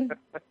at me,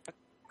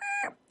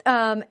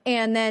 and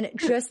then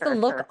just the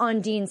look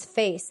on Dean's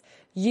face.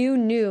 You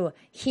knew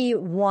he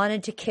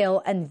wanted to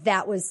kill, and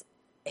that was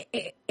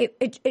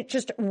it.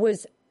 Just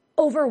was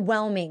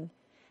overwhelming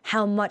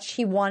how much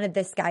he wanted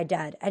this guy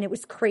dead, and it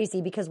was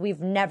crazy because we've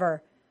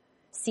never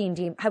seen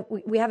Dean.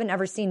 We haven't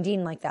ever seen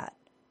Dean like that.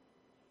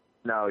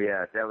 No,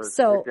 yeah, that was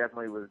so. It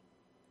definitely was.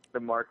 The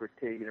mark was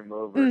taking him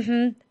over.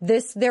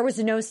 Mm-hmm. There was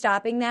no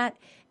stopping that,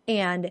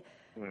 and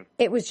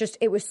it was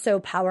so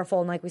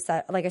powerful, and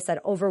like I said,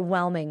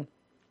 overwhelming.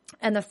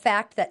 And the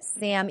fact that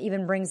Sam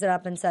even brings it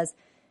up and says,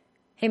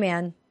 "Hey,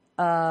 man,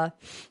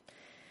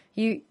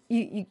 you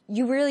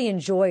really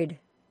enjoyed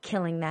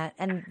killing that,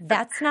 and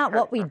that's not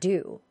what we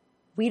do.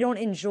 We don't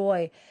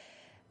enjoy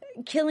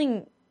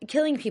killing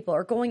people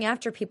or going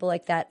after people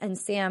like that." And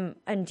Sam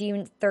and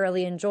Dean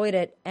thoroughly enjoyed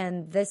it,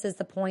 and this is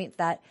the point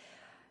that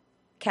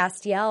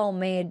Castiel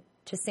made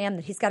to Sam,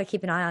 that he's got to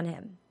keep an eye on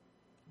him,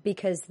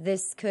 because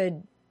this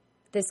could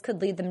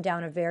lead them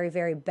down a very,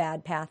 very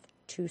bad path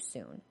too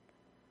soon.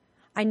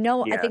 I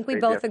think we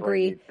both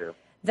agree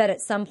that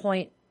at some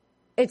point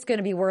it's going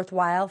to be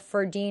worthwhile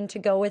for Dean to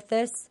go with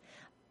this,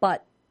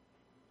 but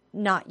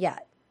not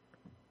yet.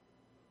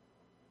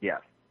 Yeah.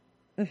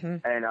 Mm-hmm.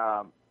 And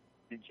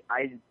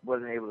I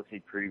wasn't able to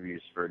see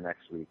previews for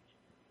next week.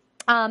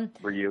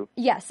 Were you?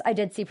 Yes, I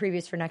did see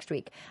previews for next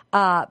week.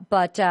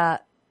 But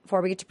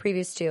before we get to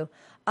previews too,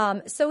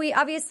 so we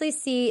obviously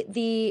see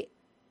the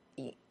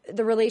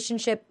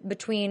relationship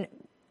between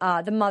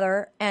the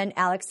mother and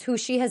Alex, who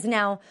she has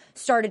now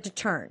started to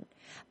turn.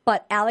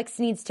 But Alex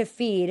needs to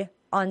feed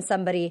on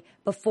somebody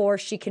before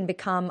she can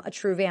become a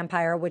true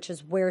vampire, which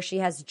is where she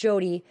has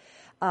Jody.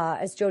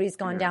 As Jody's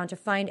gone down to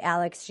find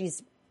Alex,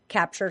 she's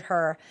captured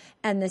her,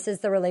 and this is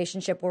the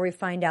relationship where we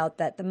find out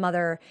that the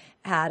mother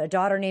had a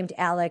daughter named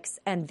Alex,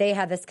 and they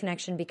have this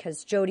connection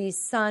because Jody's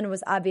son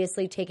was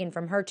obviously taken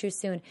from her too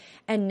soon,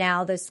 and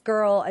now this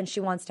girl, and she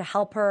wants to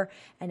help her,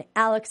 and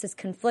Alex is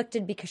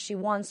conflicted because she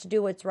wants to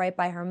do what's right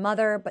by her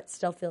mother but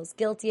still feels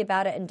guilty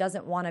about it and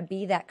doesn't want to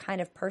be that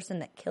kind of person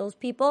that kills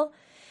people.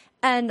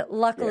 And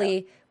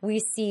luckily we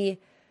see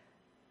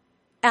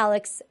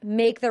Alex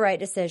make the right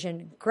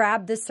decision,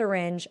 grab the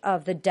syringe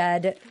of the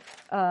dead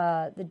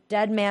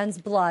man's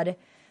blood,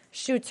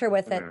 shoots her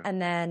with it, and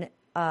then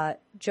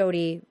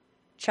Jody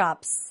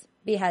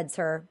beheads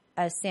her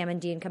as Sam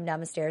and Dean come down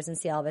the stairs and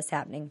see all this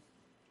happening.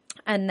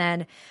 And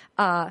then,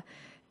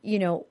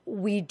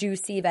 we do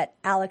see that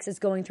Alex is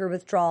going through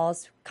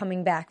withdrawals,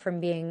 coming back from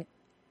being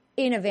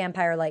in a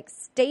vampire-like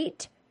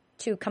state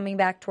to coming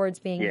back towards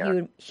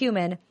being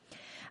human.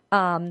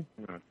 And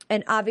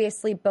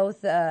obviously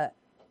both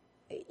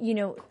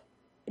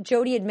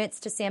Jody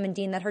admits to Sam and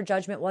Dean that her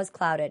judgment was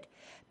clouded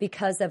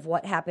because of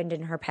what happened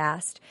in her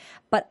past.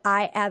 But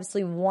I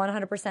absolutely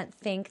 100%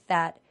 think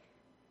that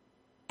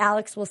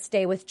Alex will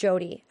stay with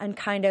Jody and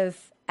kind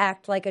of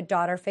act like a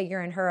daughter figure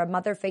and her a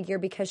mother figure,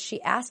 because she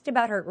asked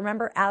about her.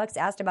 Remember, Alex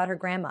asked about her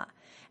grandma,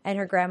 and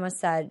her grandma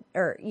said,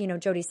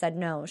 Jody said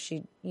no.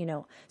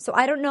 So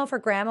I don't know if her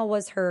grandma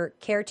was her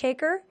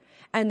caretaker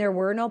and there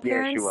were no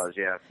parents. Yeah, she was,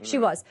 yeah. She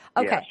was.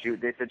 Okay. Yeah,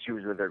 they said she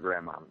was with her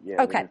grandma.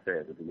 Yeah, okay. We didn't say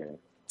at the beginning.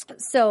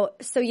 So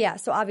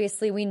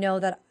obviously we know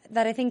that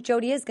I think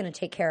Jody is going to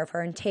take care of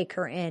her and take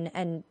her in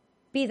and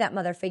be that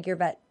mother figure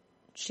that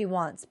she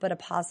wants, but a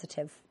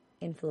positive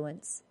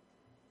influence.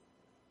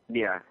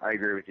 Yeah, I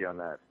agree with you on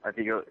that. I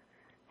think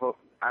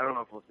I don't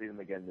know if we'll see them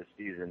again this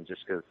season,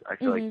 just because I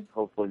feel like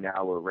hopefully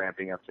now we're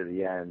ramping up to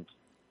the end.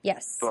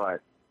 Yes.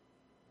 But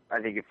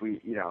I think if we,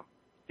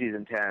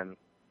 season 10,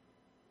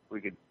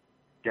 we could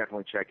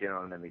definitely check in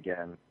on them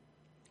again.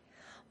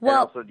 Well,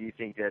 and also, do you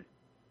think that,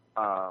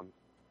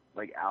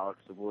 Alex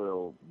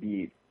will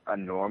be a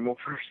normal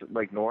person,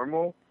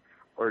 normal,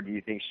 or do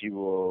you think she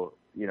will,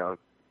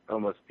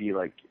 almost be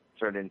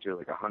turned into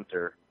a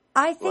hunter?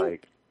 I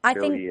think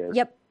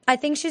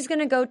she's going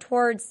to go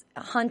towards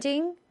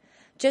hunting,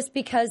 just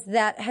because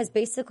that has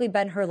basically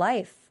been her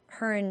life.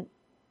 Her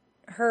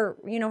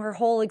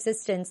whole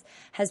existence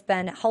has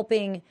been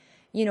helping,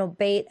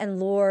 bait and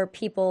lure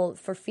people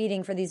for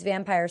feeding for these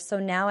vampires. So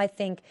now I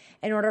think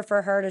in order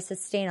for her to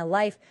sustain a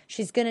life,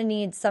 she's going to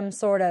need some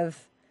sort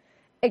of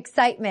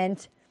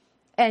excitement,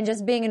 and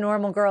just being a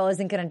normal girl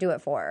isn't going to do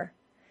it for her.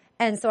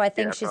 And so I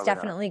think she's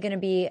definitely going to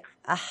be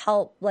a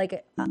help,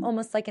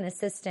 almost like an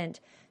assistant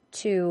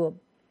to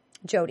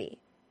Jody.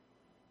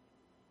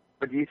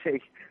 But do you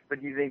think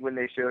when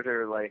they showed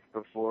her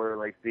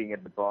before being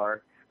at the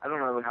bar, I don't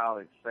know how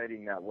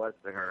exciting that was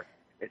to her.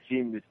 It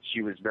seemed that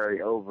she was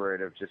very over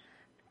it, of just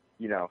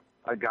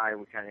a guy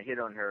would kind of hit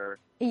on her.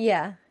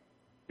 Yeah.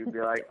 She'd be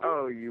like,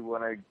 "Oh, you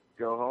want to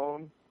go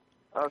home?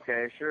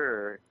 Okay,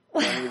 sure.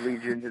 Let me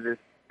lead you into this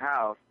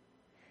house."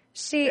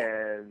 She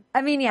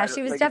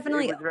was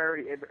definitely. It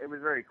was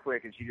very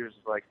quick, and she was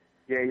just like,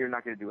 yeah, you're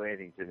not going to do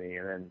anything to me,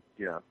 and then,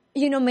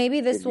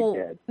 maybe this She'd be will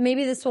dead.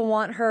 maybe this will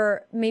want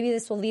her. Maybe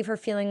this will leave her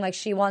feeling like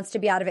she wants to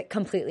be out of it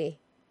completely.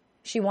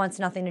 She wants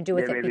nothing to do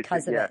with Yeah, it maybe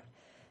because of yeah. it.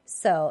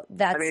 So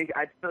that's. I mean,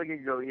 I feel like it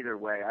could go either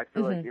way. I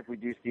feel like if we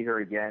do see her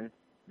again,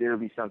 there'll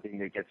be something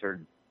that gets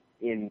her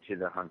into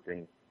the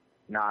hunting,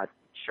 not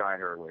shy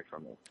her away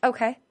from it.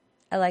 Okay.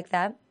 I like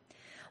that.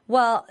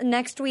 Well,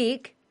 next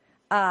week,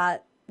 the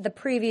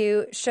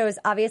preview shows,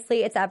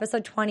 obviously, it's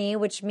episode 20,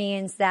 which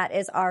means that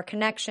is our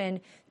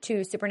connection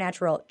to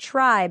Supernatural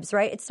Tribes,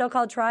 right? It's still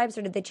called Tribes,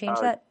 or did they change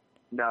that?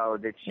 No,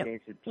 they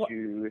changed it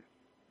to,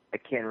 I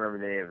can't remember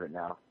the name of it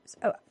now.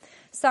 Oh,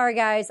 sorry,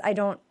 guys. I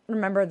don't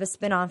remember the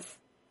spinoff's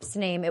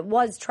name. It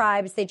was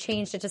Tribes. They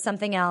changed it to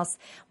something else.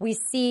 We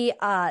see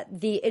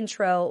the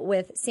intro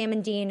with Sam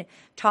and Dean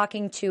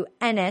talking to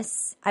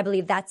Ennis. I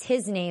believe that's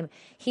his name.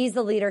 He's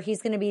the leader.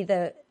 He's going to be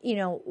the,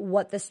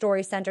 what the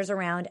story centers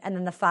around, and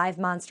then the 5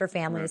 monster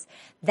families.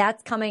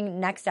 That's coming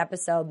next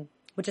episode,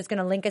 which is going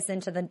to link us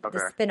into the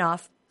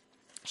spinoff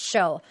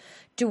show.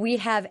 Do we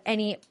have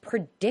any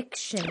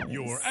predictions?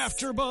 Your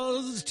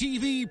AfterBuzz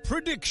TV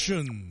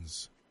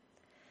predictions.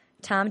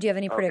 Tom, do you have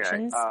any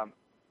predictions?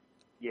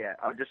 Yeah,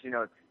 just,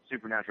 it's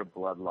Supernatural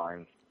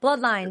Bloodlines.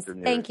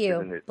 Bloodlines. Thank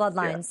you.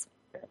 Bloodlines.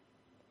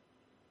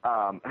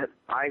 Yeah.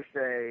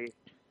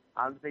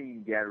 I'm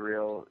thinking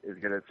Gabriel is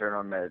going to turn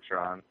on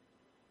Metatron.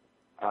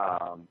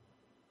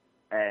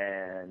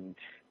 And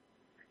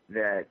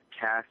that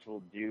Cass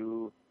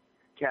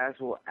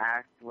will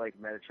act like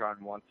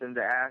Metatron wants him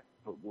to act,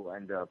 but will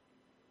end up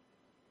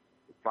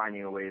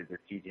finding a way to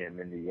defeat him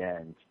in the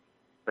end.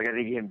 Like, I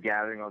think him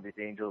gathering all these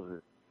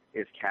angels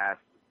is Cass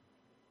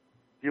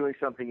doing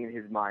something in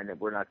his mind that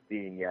we're not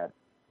seeing yet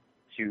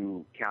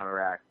to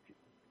counteract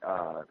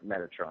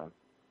Metatron.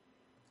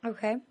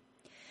 Okay.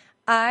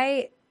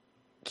 I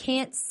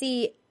can't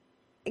see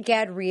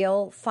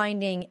Gadriel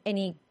finding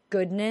any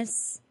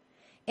goodness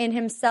in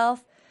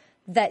himself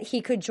that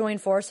he could join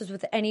forces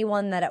with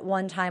anyone that at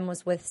one time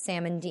was with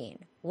Sam and Dean,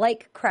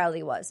 like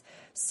Crowley was.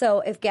 So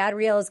if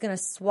Gadriel is going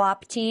to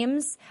swap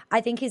teams,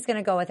 I think he's going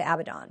to go with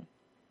Abaddon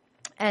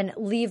and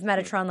leave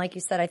Metatron, like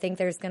you said. I think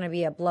there's going to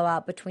be a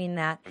blowout between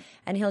that,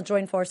 and he'll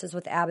join forces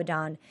with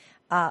Abaddon,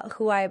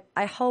 who I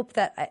hope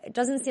that – it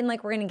doesn't seem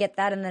like we're going to get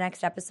that in the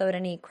next episode,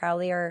 any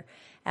Crowley or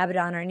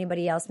Abaddon or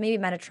anybody else, maybe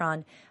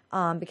Metatron,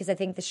 because I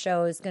think the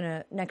show is going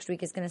to – next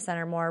week is going to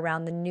center more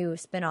around the new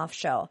spinoff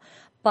show.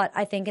 But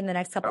I think in the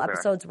next couple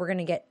episodes we're going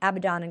to get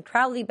Abaddon and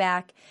Crowley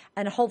back,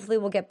 and hopefully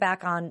we'll get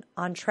back on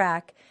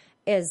track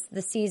as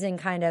the season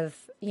kind of,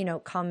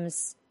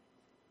 comes –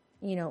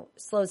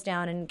 slows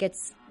down and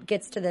gets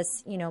to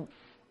this,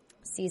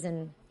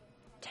 season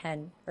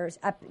 10 or,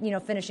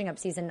 finishing up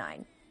season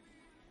 9.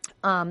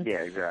 Yeah,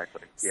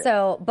 exactly. Yeah.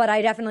 So, but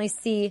I definitely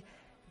see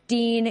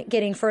Dean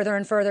getting further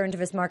and further into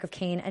his Mark of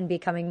Cain and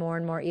becoming more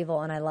and more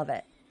evil, and I love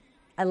it.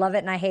 I love it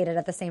and I hate it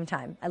at the same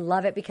time. I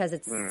love it because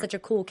it's such a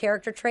cool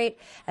character trait,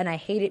 and I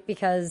hate it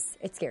because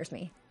it scares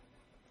me.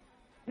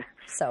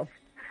 So.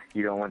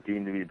 You don't want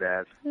Dean to be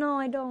bad? No,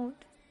 I don't.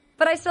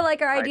 But I still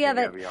like our idea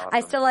that awesome.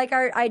 I still like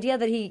our idea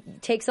that he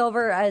takes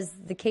over as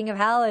the king of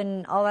hell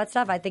and all that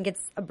stuff. I think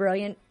it's a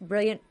brilliant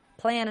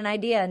plan and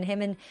idea, and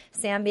him and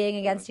Sam being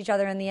against each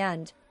other in the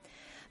end.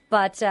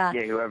 But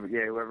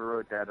whoever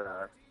wrote that,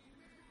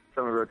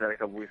 someone wrote that a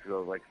couple weeks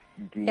ago. Like,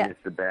 Dean is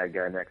the bad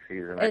guy next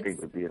season. I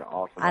think would be an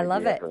awesome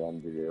idea for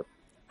them to do.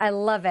 I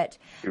love it.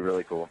 It'd be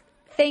really cool.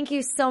 Thank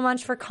you so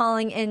much for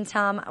calling in,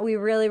 Tom. We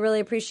really, really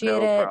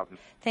appreciate it. No problem.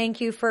 Thank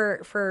you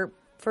for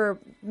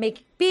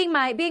being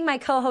my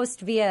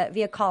co-host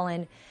via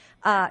call-in.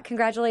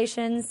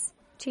 Congratulations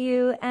to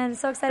you, and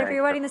so excited for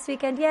your wedding this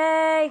weekend.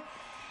 Yay!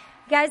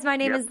 Guys, my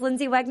name is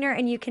Lindsay Wegner,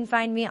 and you can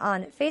find me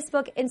on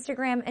Facebook,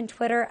 Instagram, and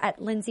Twitter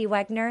at Lindsay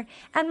Wegner,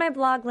 and my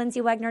blog,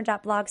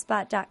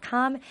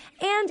 lindsaywegner.blogspot.com.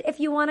 And if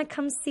you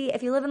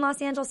live in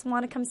Los Angeles and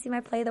want to come see my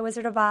play, The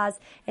Wizard of Oz,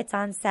 it's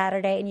on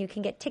Saturday, and you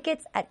can get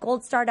tickets at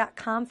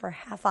goldstar.com for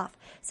half off.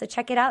 So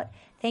check it out.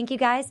 Thank you,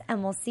 guys,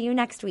 and we'll see you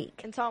next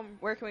week. And Tom,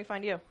 where can we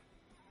find you?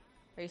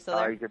 Are you still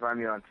there? You can find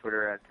me on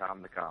Twitter at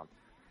TomTheCom.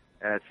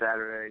 And it's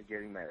Saturday,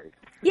 getting married.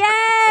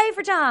 Yay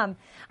for Tom.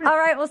 All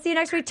right, we'll see you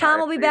next week. Tom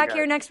will be back guys.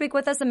 here next week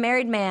with us, a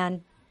married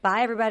man.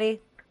 Bye,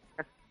 everybody.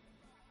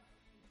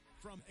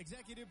 From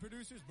executive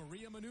producers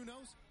Maria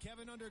Menounos,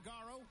 Kevin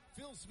Undergaro,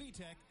 Phil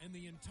Svitek, and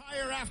the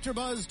entire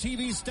AfterBuzz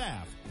TV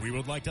staff, we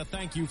would like to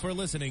thank you for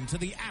listening to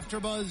the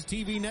AfterBuzz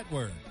TV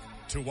network.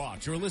 To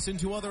watch or listen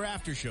to other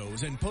after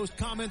shows and post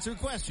comments or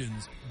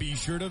questions, be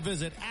sure to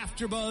visit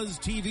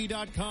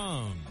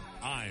AfterBuzzTV.com.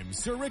 I'm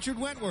Sir Richard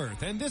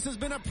Wentworth, and this has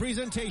been a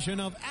presentation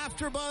of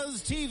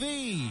AfterBuzz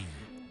TV.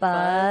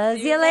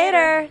 Buzz you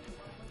later.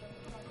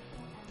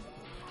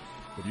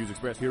 The views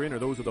expressed herein are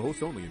those of the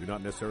hosts only and do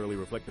not necessarily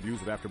reflect the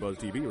views of AfterBuzz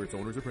TV or its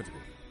owners or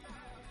principals.